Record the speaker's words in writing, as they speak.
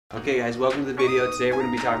Okay guys, welcome to the video. Today we're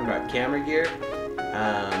going to be talking about camera gear,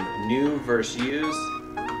 new versus used,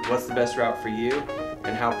 what's the best route for you,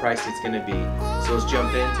 and how pricey it's going to be. So let's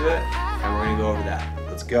jump into it and we're going to go over that.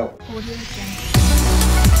 Let's go.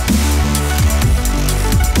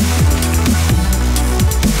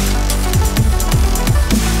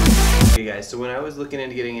 Okay guys, so when I was looking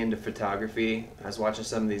into getting into photography, I was watching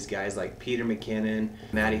some of these guys like Peter McKinnon,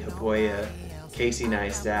 Matty Hapoya, Casey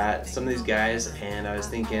Neistat, some of these guys, and I was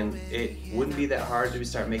thinking it wouldn't be that hard to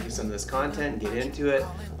start making some of this content, get into it.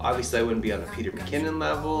 Obviously I wouldn't be on the Peter McKinnon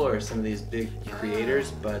level or some of these big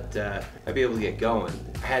creators, but I'd be able to get going.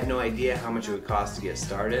 I had no idea how much it would cost to get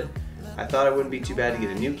started. I thought it wouldn't be too bad to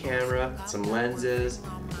get a new camera, some lenses,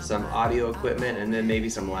 some audio equipment, and then maybe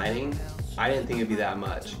some lighting. I didn't think it'd be that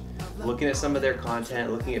much. Looking at some of their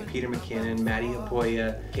content, looking at Peter McKinnon, Matty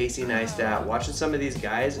Hapoya, Casey Neistat, watching some of these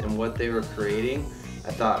guys and what they were creating,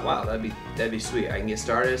 I thought, wow, that'd be sweet. I can get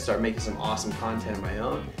started, start making some awesome content of my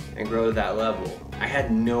own, and grow to that level. I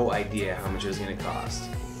had no idea how much it was going to cost.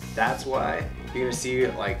 That's why you're going to see,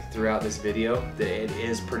 like, throughout this video that it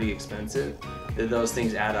is pretty expensive, that those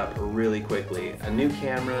things add up really quickly. A new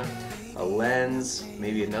camera, a lens,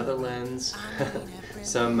 maybe another lens,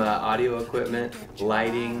 some audio equipment,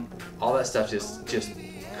 lighting, all that stuff just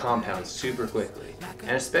compounds super quickly.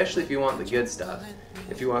 And especially if you want the good stuff.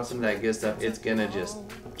 If you want some of that good stuff, it's gonna just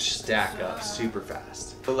stack up super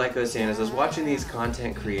fast. But like I was saying, as I was watching these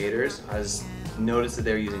content creators, I noticed that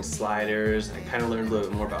they were using sliders. I kind of learned a little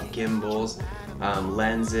bit more about gimbals,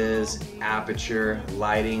 lenses, aperture,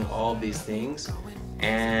 lighting, all of these things.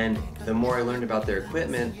 And the more I learned about their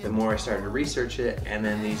equipment, the more I started to research it, and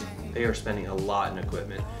then they were spending a lot in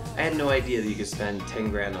equipment. I had no idea that you could spend 10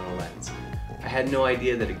 grand on a lens. I had no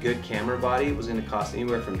idea that a good camera body was going to cost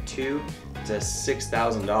anywhere from $2,000 to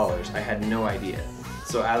 $6,000. I had no idea.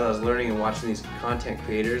 So as I was learning and watching these content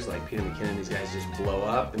creators like Peter McKinnon, these guys just blow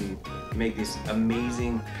up and make these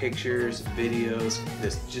amazing pictures, videos,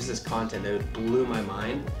 just this content that blew my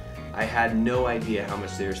mind. I had no idea how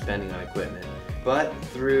much they were spending on equipment. But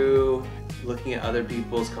through looking at other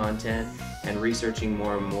people's content and researching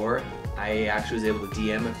more and more, I actually was able to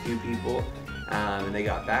DM a few people, and they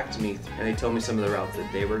got back to me and they told me some of the routes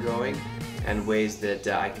that they were going and ways that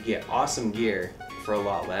I could get awesome gear for a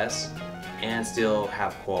lot less and still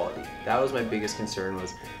have quality. That was my biggest concern.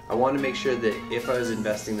 Was I wanted to make sure that if I was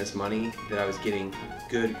investing this money, that I was getting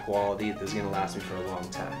good quality that was going to last me for a long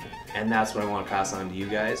time. And that's what I want to pass on to you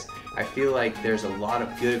guys. I feel like there's a lot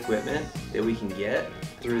of good equipment that we can get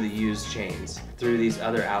through the used chains, through these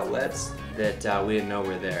other outlets that we didn't know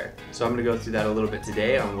were there. So I'm going to go through that a little bit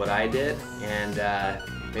today on what I did, and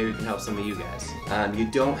maybe we can help some of you guys. You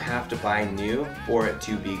don't have to buy new for it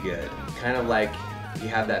to be good. Kind of like you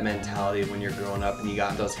have that mentality when you're growing up and you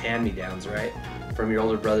got those hand-me-downs, right? From your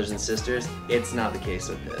older brothers and sisters. It's not the case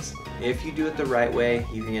with this. If you do it the right way,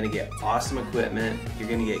 you're going to get awesome equipment, you're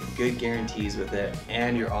going to get good guarantees with it,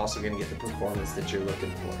 and you're also going to get the performance that you're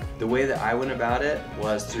looking for. The way that I went about it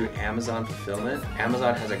was through Amazon fulfillment.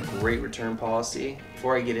 Amazon has a great return policy.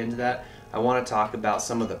 Before I get into that, I want to talk about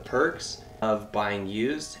some of the perks of buying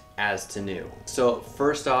used as to new. So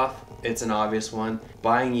first off, it's an obvious one.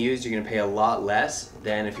 Buying used, you're going to pay a lot less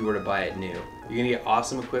than if you were to buy it new. You're going to get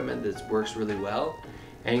awesome equipment that works really well,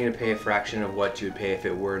 and you're going to pay a fraction of what you would pay if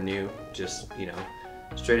it were new. Just, you know,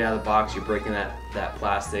 straight out of the box, you're breaking that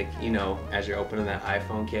plastic, you know, as you're opening that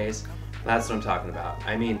iPhone case. That's what I'm talking about.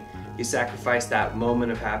 I mean, you sacrifice that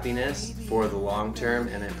moment of happiness for the long term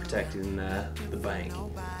and then protecting the bank.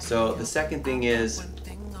 So the second thing is,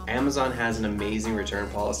 Amazon has an amazing return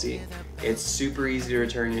policy. It's super easy to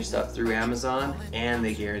return your stuff through Amazon, and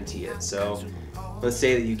they guarantee it. So let's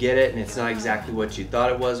say that you get it and it's not exactly what you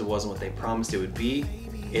thought it wasn't what they promised it would be.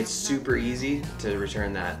 It's super easy to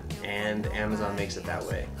return that, and Amazon makes it that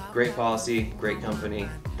way. Great policy, great company.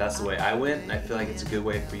 That's the way I went, and I feel like it's a good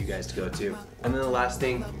way for you guys to go too. And then the last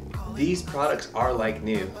thing, these products are like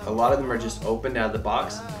new. A lot of them are just opened out of the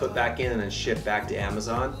box, put back in, and then shipped back to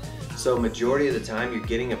Amazon. So majority of the time you're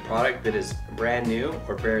getting a product that is brand new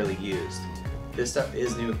or barely used. This stuff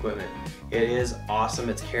is new equipment. It is awesome,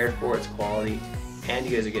 it's cared for, it's quality, and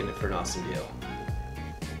you guys are getting it for an awesome deal.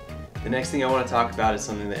 The next thing I want to talk about is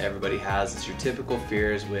something that everybody has. It's your typical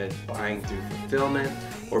fears with buying through fulfillment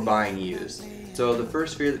or buying used. So the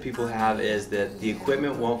first fear that people have is that the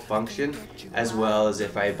equipment won't function as well as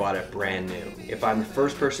if I bought it brand new. If I'm the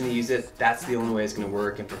first person to use it, that's the only way it's going to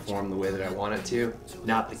work and perform the way that I want it to.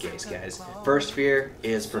 Not the case, guys. First fear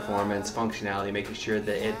is performance, functionality, making sure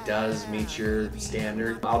that it does meet your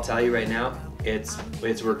standard. I'll tell you right now,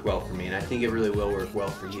 it's worked well for me, and I think it really will work well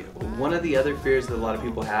for you. One of the other fears that a lot of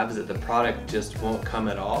people have is that the product just won't come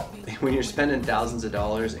at all. When you're spending thousands of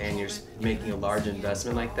dollars and you're making a large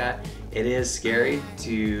investment like that, it is scary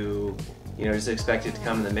to, just expect it to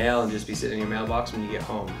come in the mail and just be sitting in your mailbox when you get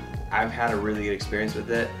home. I've had a really good experience with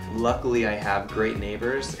it. Luckily, I have great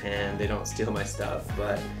neighbors and they don't steal my stuff.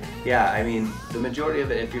 But yeah, I mean, the majority of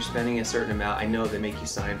it, if you're spending a certain amount, I know they make you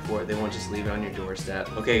sign for it. They won't just leave it on your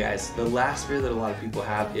doorstep. Okay guys, the last fear that a lot of people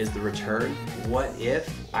have is the return. What if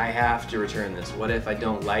I have to return this? What if I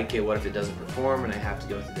don't like it? What if it doesn't perform and I have to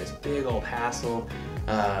go through this big old hassle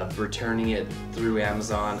of returning it through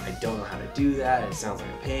Amazon? I don't know how to do that. It sounds like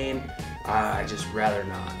a pain. I just rather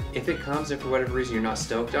not. If it comes and for whatever reason you're not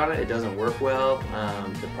stoked on it, it doesn't work well,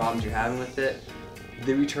 the problems you're having with it,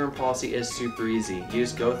 the return policy is super easy. You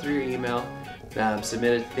just go through your email,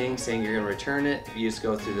 submit a thing saying you're going to return it, you just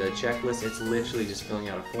go through the checklist. It's literally just filling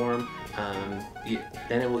out a form.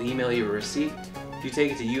 Then it will email you a receipt. You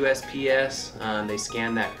take it to USPS, they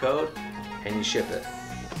scan that code and you ship it.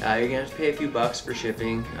 You're going to have to pay a few bucks for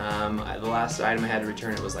shipping. The last item I had to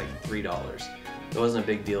return, it was like $3. It wasn't a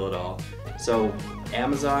big deal at all. So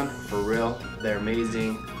Amazon, for real, they're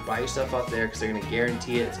amazing. Buy your stuff out there because they're going to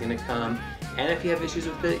guarantee it, it's going to come. And if you have issues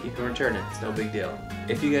with it, you can return it. It's no big deal.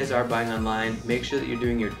 If you guys are buying online, make sure that you're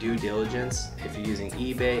doing your due diligence. If you're using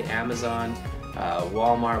eBay, Amazon,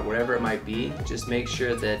 Walmart, whatever it might be, just make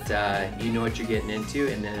sure that you know what you're getting into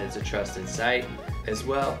and then it's a trusted site as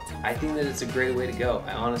well. I think that it's a great way to go.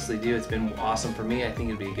 I honestly do. It's been awesome for me. I think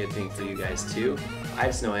it'd be a good thing for you guys too. I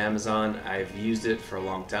just know Amazon. I've used it for a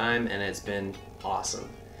long time and it's been awesome.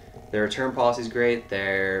 Their return policy is great.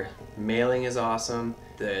 Their mailing is awesome.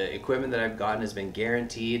 The equipment that I've gotten has been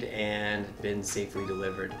guaranteed and been safely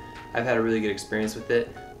delivered. I've had a really good experience with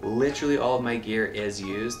it. Literally all of my gear is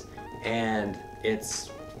used and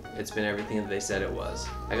it's been everything that they said it was.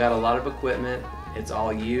 I got a lot of equipment. It's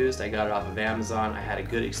all used. I got it off of Amazon. I had a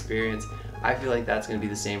good experience. I feel like that's going to be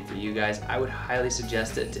the same for you guys. I would highly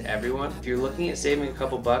suggest it to everyone. If you're looking at saving a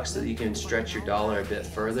couple bucks so that you can stretch your dollar a bit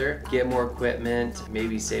further, get more equipment,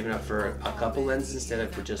 maybe saving up for a couple lenses instead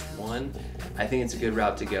of for just one, I think it's a good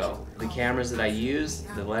route to go. The cameras that I use,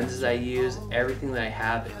 the lenses I use, everything that I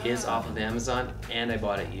have is off of Amazon and I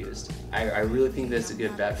bought it used. I really think that's a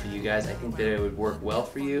good bet for you guys. I think that it would work well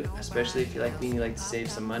for you, especially if you like me and you like to save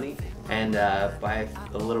some money and buy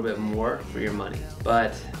a little bit more for your money.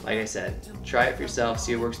 But like I said, try it for yourself,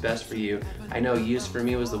 see what works best for you. I know used for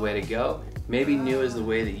me was the way to go. Maybe new is the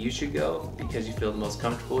way that you should go because you feel the most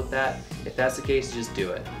comfortable with that. If that's the case, just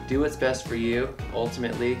do it. Do what's best for you.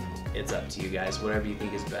 Ultimately, it's up to you guys, whatever you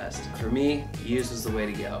think is best. For me, used was the way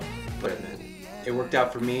to go. Put it in. It worked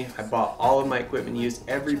out for me. I bought all of my equipment used.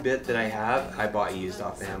 Every bit that I have, I bought used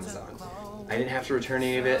off Amazon. I didn't have to return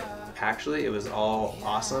any of it. Actually, it was all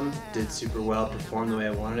awesome, did super well, performed the way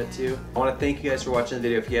I wanted it to. I want to thank you guys for watching the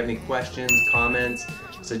video. If you have any questions, comments,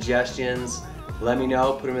 suggestions, let me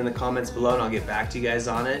know. Put them in the comments below and I'll get back to you guys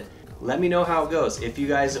on it. Let me know how it goes. If you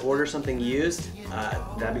guys order something used,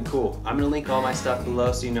 that'd be cool. I'm going to link all my stuff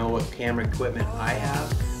below so you know what camera equipment I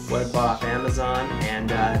have, what I bought off Amazon, and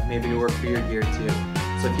maybe it'll work for your gear too.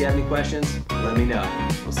 So if you have any questions, let me know.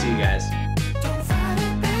 We'll see you guys.